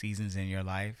gonna be seasons in your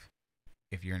life,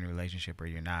 if you're in a relationship or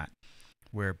you're not,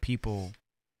 where people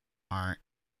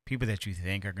that you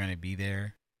think are gonna be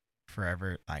there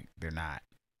forever, like they're not.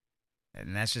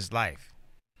 And that's just life.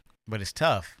 But it's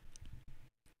tough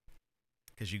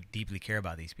because you deeply care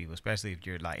about these people, especially if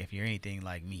you're anything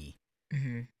like me,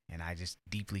 Mm-hmm. and I just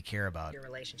deeply care about Your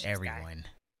relationships guy. everyone.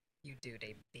 You do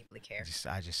deeply care.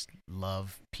 I just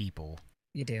love people.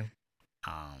 You do.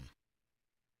 Um,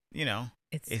 you know,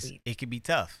 It's sweet. it could be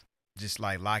tough. Just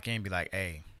like lock in, and be like,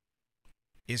 hey,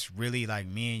 it's really like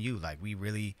me and you, we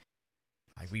really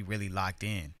locked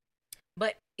in.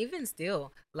 But even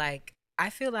still, like, I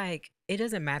feel like it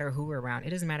doesn't matter who we're around. It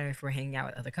doesn't matter if we're hanging out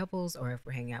with other couples or if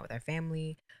we're hanging out with our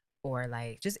family or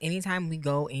like just anytime we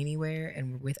go anywhere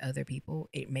and we're with other people,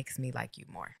 it makes me like you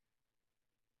more.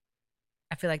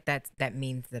 I feel like that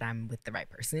means that I'm with the right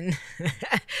person.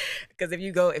 Because if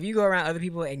you go around other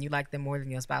people and you like them more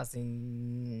than your spouse,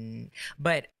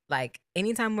 but like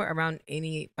anytime we're around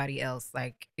anybody else,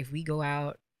 like if we go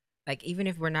out, like even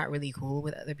if we're not really cool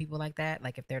with other people like that,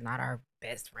 like if they're not our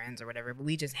best friends or whatever, but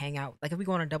we just hang out. Like if we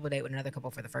go on a double date with another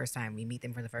couple for the first time, we meet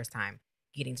them for the first time,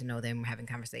 getting to know them, having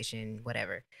conversation,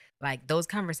 whatever. Like those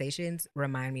conversations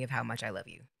remind me of how much I love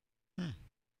you. Hmm.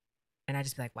 And I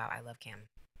just be like, wow, I love Cam.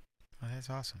 Oh, that's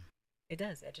awesome. It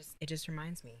does. It just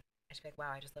reminds me. I just be like,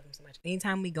 wow, I just love him so much.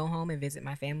 Anytime we go home and visit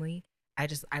my family, I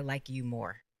like you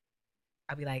more.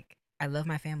 I'll be like, I love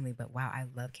my family, but wow, I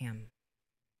love Cam.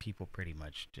 People pretty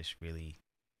much just really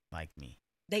like me.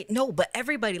 But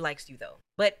everybody likes you though.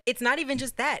 But it's not even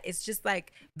just that. It's just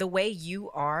like the way you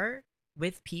are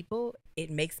with people, it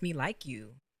makes me like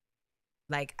you.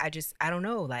 Like I don't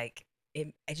know, like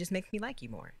it just makes me like you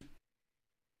more.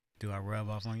 Do I rub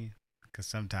off on you? Because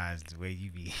sometimes the way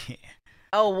you be.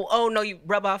 oh no, you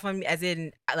rub off on me as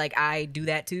in like I do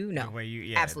that too? No. The way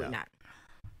you, absolutely not.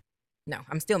 No,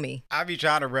 I'm still me. I be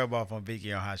trying to rub off on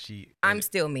Vicky on how she I'm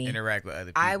still me. Interact with other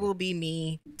people. I will be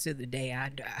me to the day I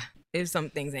die. If some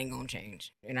things ain't gonna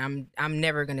change. And I'm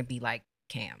never gonna be like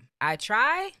Cam. I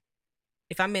try.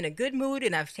 If I'm in a good mood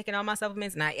and I've taken all my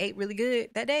supplements and I ate really good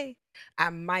that day,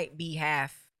 I might be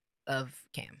half of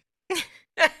Cam.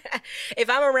 If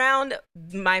I'm around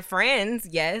my friends,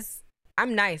 yes,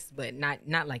 I'm nice, but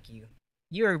not like you.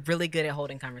 You're really good at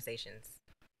holding conversations.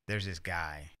 There's this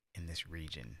guy in this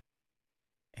region.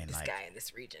 And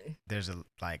there's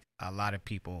a lot of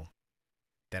people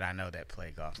that I know that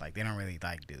play golf. Like they don't really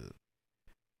like dude.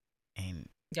 And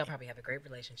y'all probably have a great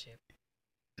relationship.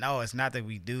 No, it's not that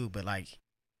we do, but like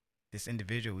this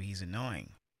individual, he's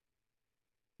annoying.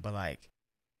 But like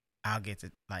he'll get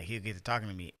to talking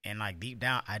to me, and like deep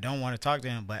down, I don't want to talk to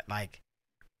him, but like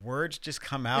words just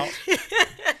come out.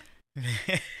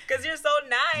 Because you're so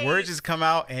nice. Words just come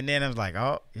out, and then I'm like,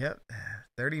 oh, yep.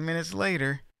 30 minutes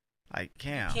later, like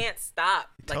Cam, you can't stop.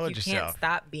 You can't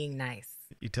stop being nice.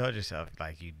 You told yourself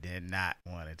like you did not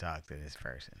want to talk to this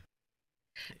person.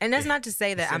 And that's not to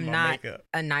say that I'm not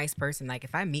a nice person. Like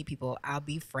if I meet people, I'll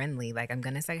be friendly. Like I'm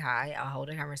gonna say hi. I'll hold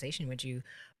a conversation with you.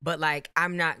 But like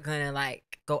I'm not gonna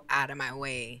like go out of my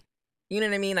way. You know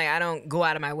what I mean? Like I don't go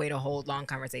out of my way to hold long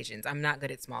conversations. I'm not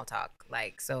good at small talk.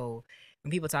 Like so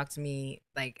when people talk to me,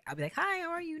 like I'll be like, "Hi, how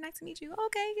are you? Nice to meet you."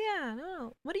 Okay, yeah.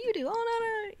 No, what do you do?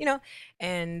 Oh no, you know.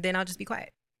 And then I'll just be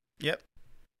quiet. Yep.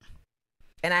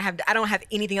 And I don't have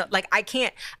anything else. Like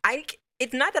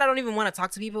it's not that I don't even want to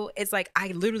talk to people. It's like I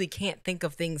literally can't think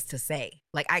of things to say.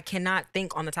 Like I cannot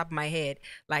think on the top of my head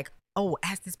like, oh,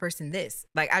 ask this person this.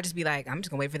 Like I just be like, I'm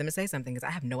just gonna wait for them to say something because I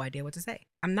have no idea what to say.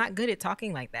 I'm not good at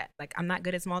talking like that. Like I'm not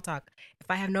good at small talk. If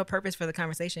I have no purpose for the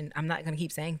conversation, I'm not gonna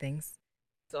keep saying things.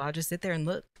 So I'll just sit there and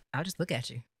look. I'll just look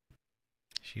at you.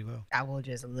 She will. I will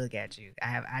just look at you.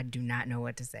 I do not know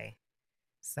what to say.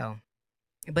 So,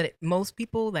 but most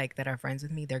people like that are friends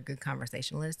with me, they're good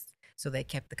conversationalists. So they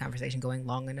kept the conversation going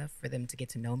long enough for them to get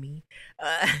to know me.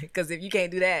 Because if you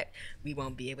can't do that, we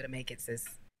won't be able to make it, sis.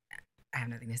 I have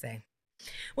nothing to say.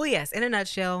 Well, yes, in a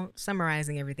nutshell,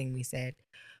 summarizing everything we said.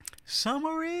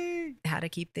 Summary. How to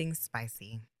keep things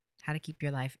spicy. How to keep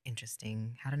your life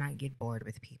interesting. How to not get bored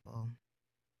with people.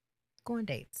 Go on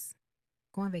dates.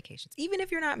 Go on vacations. Even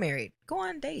if you're not married, go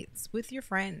on dates with your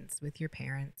friends, with your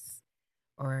parents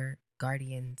or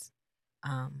guardians.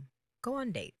 Go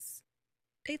on dates.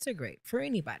 Dates are great for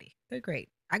anybody. They're great.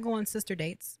 I go on sister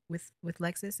dates with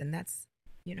Lexus, and that's,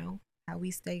 how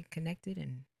we stay connected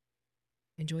and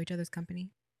enjoy each other's company.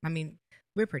 I mean,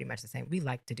 we're pretty much the same. We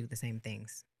like to do the same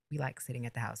things. We like sitting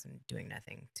at the house and doing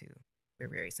nothing too. We're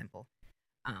very simple.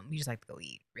 We just like to go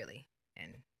eat, really,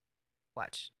 and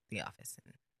watch The Office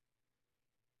and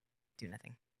do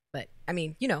nothing. But I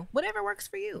mean, whatever works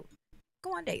for you.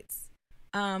 Go on dates.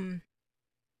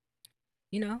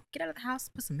 Get out of the house,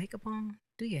 put some makeup on,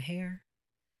 do your hair,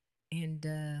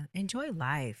 and enjoy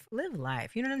life. Live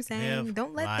life. You know what I'm saying? Live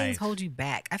Don't let things life. hold you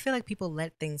back. I feel like people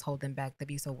let things hold them back to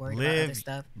be so worried about other Live.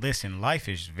 stuff. Listen, life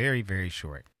is very, very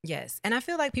short. Yes. And I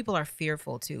feel like people are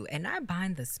fearful too. And I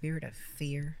bind the spirit of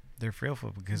fear They're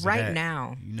fearful because right of that.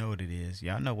 now. You know what it is.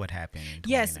 Y'all know what happened in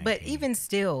 2019. Yes, but even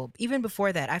still, even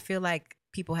before that, I feel like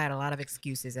people had a lot of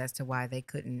excuses as to why they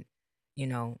couldn't,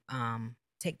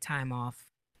 take time off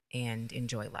and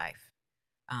enjoy life.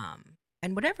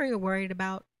 And whatever you're worried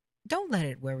about, don't let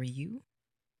it worry you.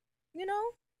 You know,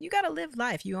 you got to live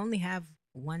life. You only have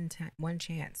one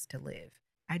chance to live.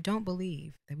 I don't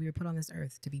believe that we were put on this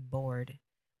earth to be bored,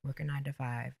 work a 9 to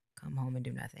 5, come home and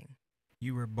do nothing.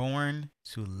 You were born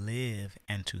to live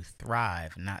and to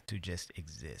thrive, not to just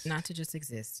exist. Not to just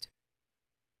exist.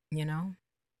 You know?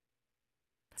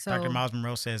 So, Dr. Miles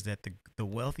Monroe says that the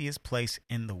wealthiest place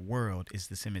in the world is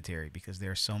the cemetery because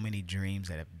there are so many dreams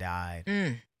that have died.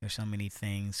 There's so many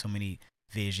things, so many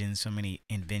visions, so many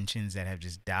inventions that have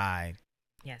just died.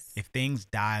 Yes. If things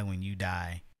die when you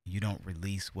die, you don't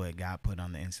release what God put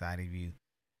on the inside of you.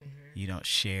 Mm-hmm. You don't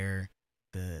share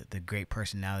the great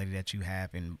personality that you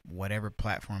have in whatever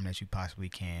platform that you possibly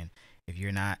can. If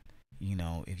you're not,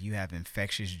 if you have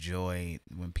infectious joy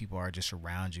when people are just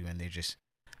around you and they're just,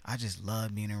 I just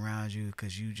love being around you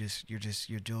because your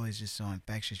joy is just so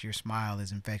infectious. Your smile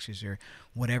is infectious, or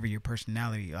whatever your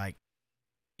personality, like,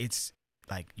 it's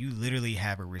like you literally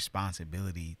have a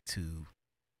responsibility to,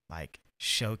 like,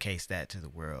 showcase that to the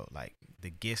world. Like,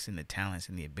 the gifts and the talents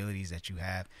and the abilities that you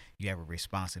have a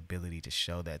responsibility to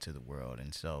show that to the world.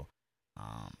 And so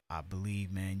I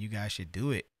believe, man, you guys should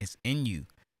do it. It's in you.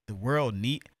 The world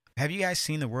have you guys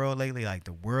seen the world lately? Like,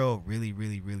 the world really,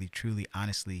 really, really, truly,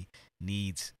 honestly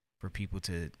needs for people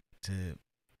to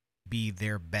be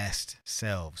their best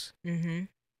selves. Mm-hmm.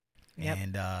 Yep.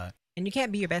 And you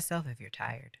can't be your best self if you're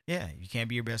tired. Yeah, you can't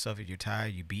be your best self if you're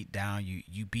tired. You beat down.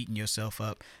 You beating yourself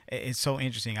up. It's so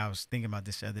interesting. I was thinking about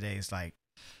this the other day. It's like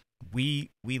we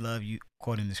love, you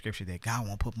quoting the scripture that God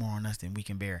won't put more on us than we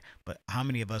can bear. But how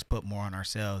many of us put more on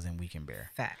ourselves than we can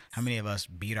bear? Facts. How many of us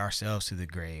beat ourselves to the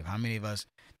grave? How many of us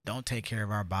don't take care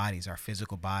of our bodies, our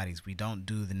physical bodies? We don't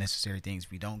do the necessary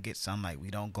things. We don't get sunlight. We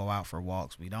don't go out for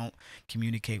walks. We don't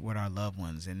communicate with our loved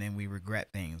ones, and then we regret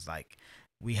things. Like,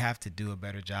 we have to do a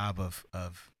better job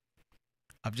of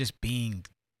just being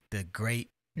the great,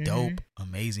 dope,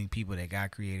 amazing people that God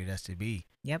created us to be.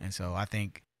 Yep. And so I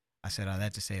think I said all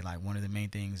that to say, like, one of the main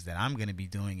things that I'm going to be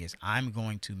doing is I'm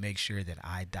going to make sure that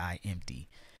I die empty.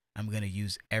 I'm going to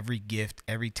use every gift,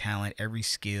 every talent, every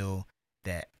skill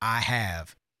that I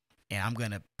have, and I'm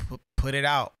going to put it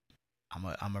out. I'm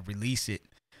going to release it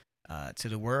to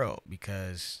the world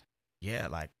because, yeah,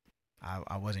 like,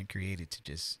 I wasn't created to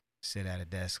just sit at a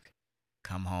desk,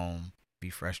 come home, be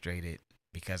frustrated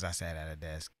because I sat at a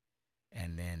desk,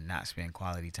 and then not spend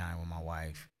quality time with my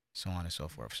wife, so on and so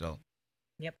forth. So,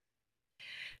 yep.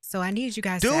 So I need you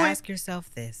guys to ask yourself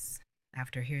this.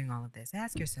 After hearing all of this,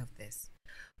 ask yourself this.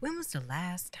 When was the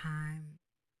last time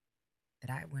that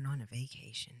I went on a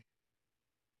vacation?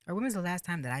 Or when was the last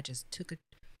time that I just took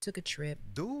a trip,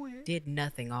 did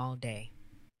nothing all day,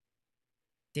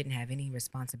 didn't have any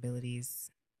responsibilities,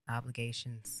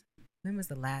 obligations? When was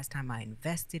the last time I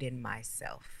invested in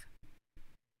myself?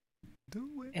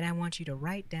 And I want you to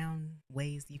write down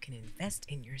ways you can invest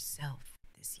in yourself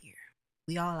this year.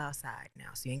 We all outside now,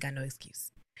 so you ain't got no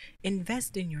excuse.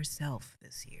 Invest in yourself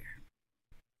this year.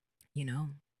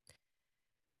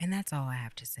 And that's all I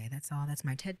have to say. That's all. That's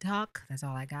my TED Talk. That's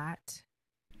all I got.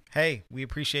 Hey, we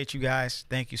appreciate you guys.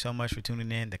 Thank you so much for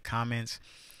tuning in. The comments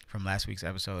from last week's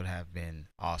episode have been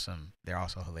awesome. They're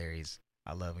also hilarious.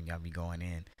 I love when y'all be going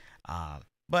in.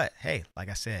 But hey, like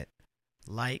I said,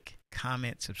 like,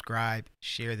 comment, subscribe,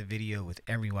 share the video with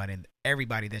everybody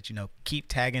that you know. Keep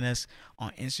tagging us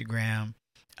on Instagram.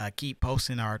 Keep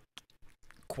posting our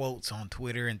quotes on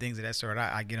Twitter and things of that sort.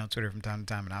 I get on Twitter from time to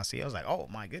time and I'll see. I was like, oh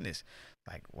my goodness,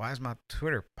 like, why is my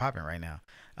Twitter popping right now?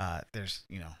 There's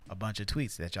a bunch of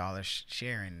tweets that y'all are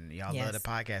sharing. Y'all love the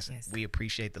podcast. Yes. We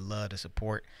appreciate the love, the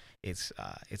support. It's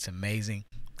amazing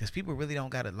because people really don't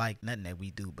gotta like nothing that we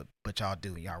do, but y'all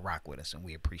do. Y'all rock with us and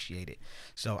we appreciate it.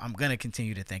 So I'm gonna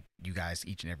continue to thank you guys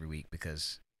each and every week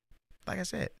because, like I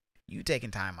said, you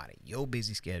taking time out of your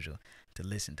busy schedule to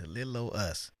listen to little old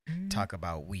us talk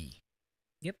about we.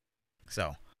 Yep.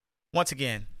 So once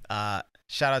again,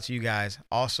 shout out to you guys.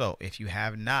 Also, if you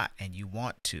have not and you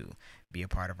want to be a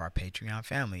part of our Patreon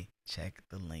family, check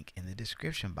the link in the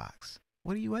description box.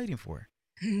 What are you waiting for?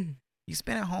 You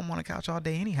spend at home on the couch all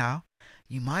day anyhow.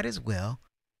 You might as well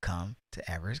come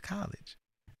to Everest College.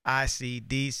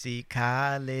 ICDC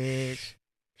College.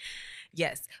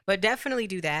 Yes, but definitely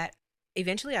do that.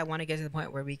 eventually I want to get to the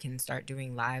point where we can start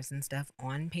doing lives and stuff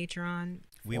on Patreon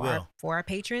We for our will.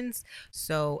 patrons.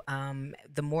 So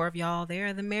the more of y'all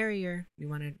there, the merrier. We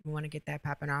want to get that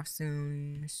popping off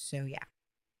soon. So yeah,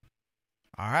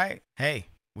 All right. Hey,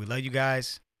 we love you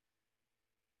guys.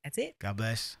 that's it. God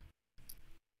bless.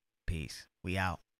 Peace. We out.